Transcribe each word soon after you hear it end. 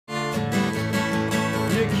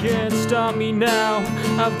can't stop me now.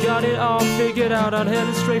 I've got it all figured out. I'm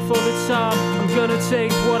headed straight for the top. I'm gonna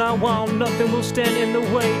take what I want. Nothing will stand in the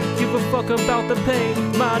way. Give a fuck about the pain.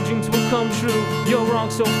 My dreams will come true. You're wrong,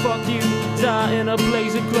 so fuck you. Die in a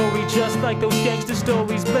blaze of glory, just like those gangster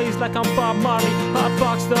stories. Blaze like I'm Bob Marley.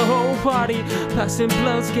 Hotbox the whole party. Passing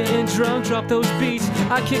blunts, getting drunk. Drop those beats.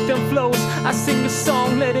 I kick them flows. I sing the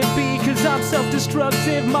song, let it be. Cause I'm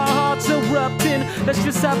self-destructive. My heart's erupting. Let's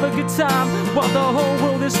just have a good time while the whole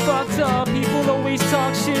world is fucked up. People always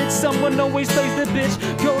talk shit. Someone always plays the bitch.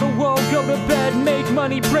 Go to war, go to bed. Make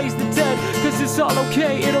money, praise the dead. Cause it's all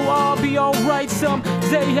okay, it'll all be alright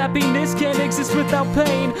someday. Happiness can't exist without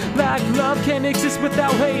pain. Like love can't exist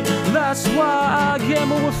without hate. That's why I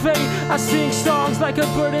gamble with fate. I sing songs like a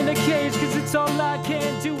bird in a cage. Cause it's all I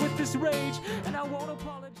can do with this rage. And I won't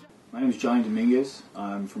apologize. My name is Johnnie Dominguez.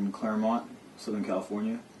 I'm from Claremont, Southern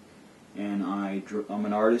California. And I'm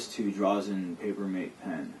an artist who draws in papermate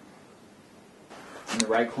pen. In the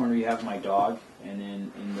right corner you have my dog, and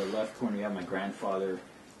then in the left corner you have my grandfather,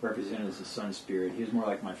 represented as the sun spirit. He was more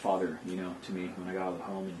like my father, you know, to me when I got out of the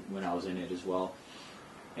home and when I was in it as well.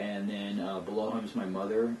 And then below him is my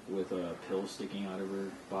mother with a pill sticking out of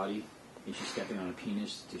her body, and she's stepping on a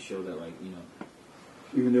penis to show that, like, you know,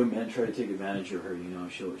 even though men try to take advantage of her, you know,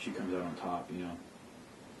 she comes out on top, you know,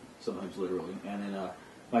 sometimes literally. And then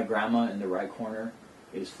my grandma in the right corner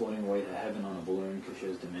is floating away to heaven on a balloon because she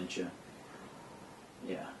has dementia.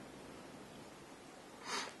 Yeah.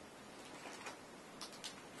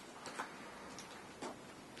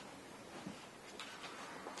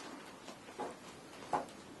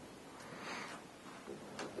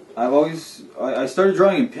 I started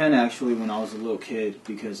drawing in pen actually when I was a little kid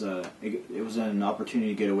because it was an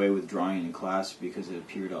opportunity to get away with drawing in class because it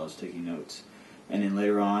appeared I was taking notes. And then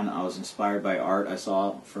later on I was inspired by art I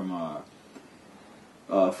saw from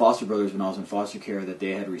foster brothers when I was in foster care that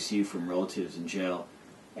they had received from relatives in jail.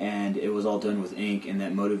 And it was all done with ink, and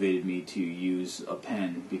that motivated me to use a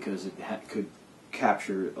pen because it could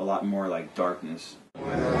capture a lot more like darkness.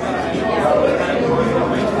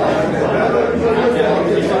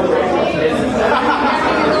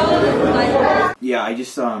 Yeah,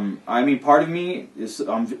 I mean, part of me is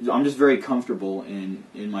I'm just very comfortable in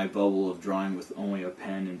my bubble of drawing with only a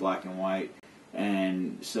pen in black and white,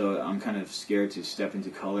 and so I'm kind of scared to step into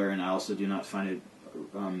color, and I also do not find it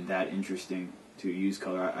that interesting to use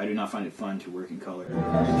color. I do not find it fun to work in color.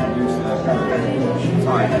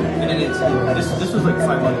 Sorry. And then this was like a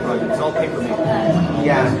 5-month project. It's all paper made.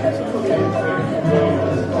 Yeah.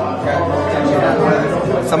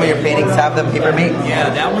 Some of your paintings have the paper mate? Yeah,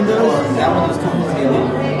 that one does. That one is totally.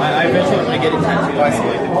 I eventually, when I get it tattooed, I see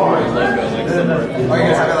like the logo, like somewhere. Oh, you're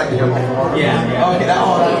gonna have it like in your pen? Yeah. Oh, okay, that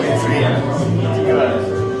would be sweet.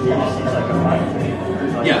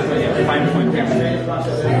 Yeah, 5-point paper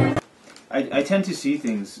mate. I tend to see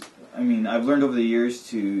things. I mean, I've learned over the years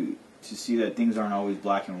to see that things aren't always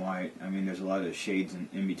black and white. I mean, there's a lot of shades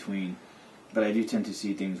in between. But I do tend to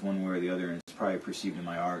see things one way or the other, and it's probably perceived in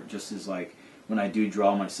my art. Just as like when I do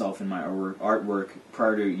draw myself in my artwork,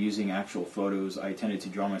 prior to using actual photos, I tended to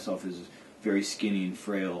draw myself as very skinny and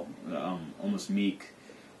frail, almost meek.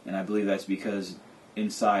 And I believe that's because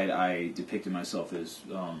inside I depicted myself as,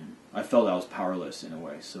 I felt I was powerless in a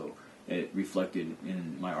way. So it reflected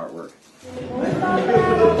in my artwork.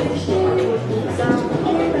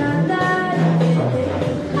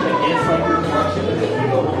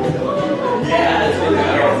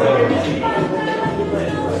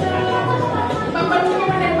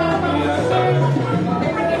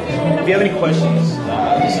 If you have any questions,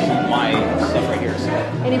 this is my stuff right here. So.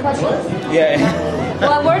 Any questions? Yeah.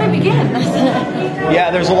 Well, where to begin? Yeah,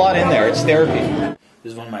 there's a lot in there. It's therapy.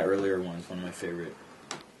 This is one of my earlier ones, one of my favorite.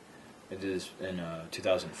 I did this in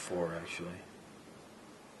 2004, actually.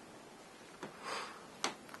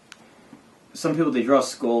 Some people, they draw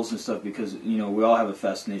skulls and stuff because, you know, we all have a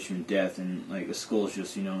fascination with death, and like a skull is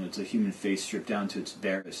just, you know, it's a human face stripped down to its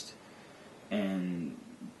barest. And,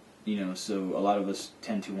 you know, so a lot of us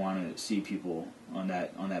tend to want to see people on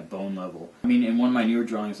that bone level. I mean, in one of my newer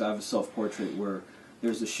drawings, I have a self-portrait where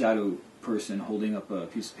there's a shadow person holding up a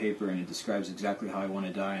piece of paper, and it describes exactly how I want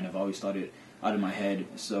to die, and I've always thought it out of my head,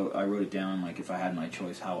 so I wrote it down, like, if I had my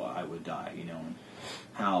choice, how I would die, you know, and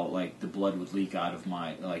how, like, the blood would leak out of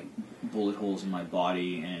my, like, bullet holes in my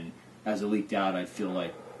body, and as it leaked out, I'd feel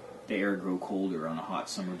like the air grow colder on a hot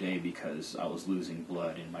summer day because I was losing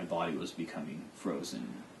blood and my body was becoming frozen.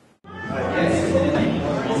 You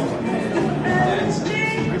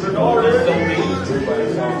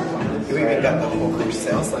even got the whole for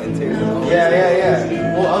sale sign too.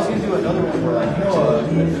 Yeah. Well, I was gonna do another one where, like, you know,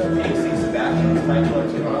 AC tobacco,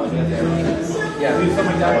 Yeah, do something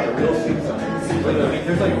like that with a real street sign. Like, I mean,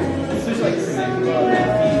 there's like endless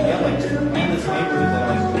neighborhoods that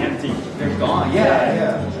are like empty. They're gone.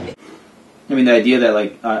 Yeah. I mean, the idea that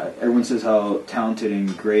like everyone says how talented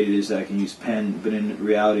and great it is that I can use pen, but in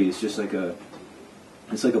reality, it's just like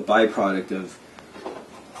it's like a byproduct of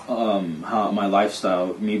how my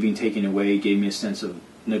lifestyle, me being taken away, gave me a sense of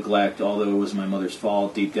neglect. Although it was my mother's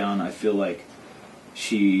fault, deep down, I feel like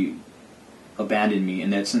she abandoned me,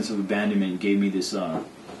 and that sense of abandonment gave me this. I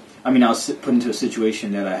mean, I was put into a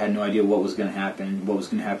situation that I had no idea what was going to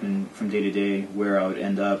happen from day to day, where I would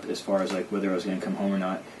end up as far as like whether I was going to come home or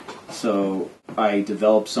not. So I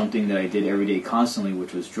developed something that I did every day constantly,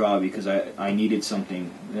 which was draw, because I needed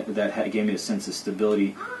something that gave me a sense of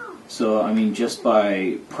stability. So, I mean, just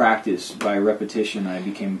by practice, by repetition, I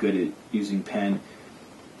became good at using pen.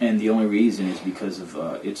 And the only reason is because of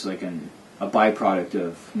it's like a byproduct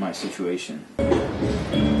of my situation.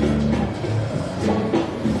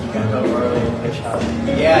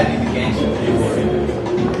 Yeah, dude, the gangster.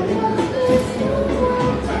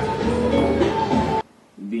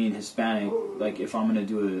 Being Hispanic, like if I'm gonna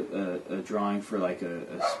do a drawing for like a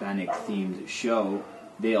Hispanic themed show,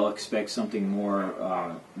 they'll expect something more.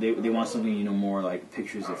 They want something more like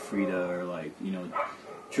pictures of Frida or like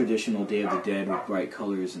traditional Day of the Dead with bright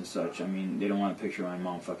colors and such. I mean, they don't want a picture of my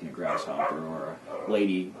mom fucking a grasshopper or a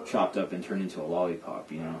lady chopped up and turned into a lollipop,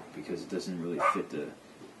 because it doesn't really fit the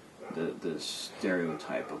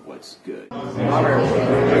stereotype of what's good. Yeah,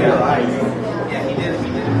 he did.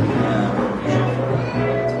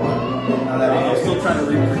 I'm still trying to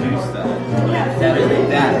reproduce that.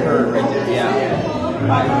 That her right there, yeah.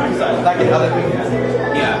 Like another thing,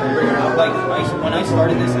 Yeah, like when I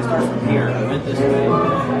started this, I started from here. I went this way,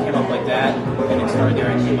 came up like that, and then started there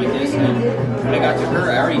and came like this. And when I got to her,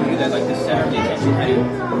 I already knew that like the center of the attention had to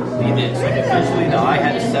be this. Like eventually, the eye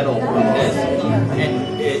had to settle on this.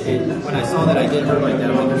 And when I saw that I did her like that,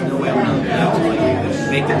 I'm like, there's no way I'm gonna be able to like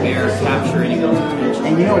make the bear capture anyone's attention.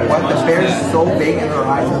 And you know what? The bear is so big and her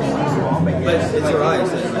eyes are so small. But it's her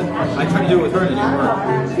eyes. I tried to do it with her and it didn't work.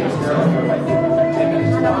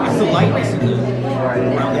 It's the lightness in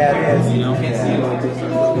around the pictures, Can't see it like this.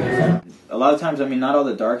 A lot of times, I mean, not all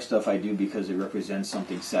the dark stuff I do because it represents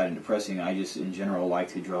something sad and depressing. I just, in general, like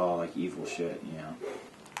to draw like evil shit,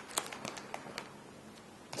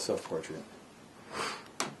 Self-portrait.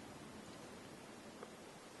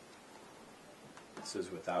 This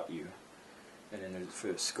is without you. And then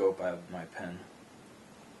for the scope, I have my pen.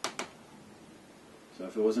 So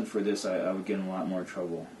if it wasn't for this, I would get in a lot more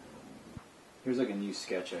trouble. Here's like a new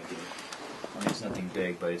sketch I did. I mean, it's nothing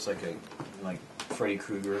big, but it's like Freddy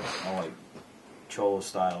Krueger, all like Cholo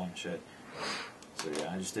style and shit. So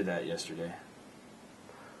yeah, I just did that yesterday.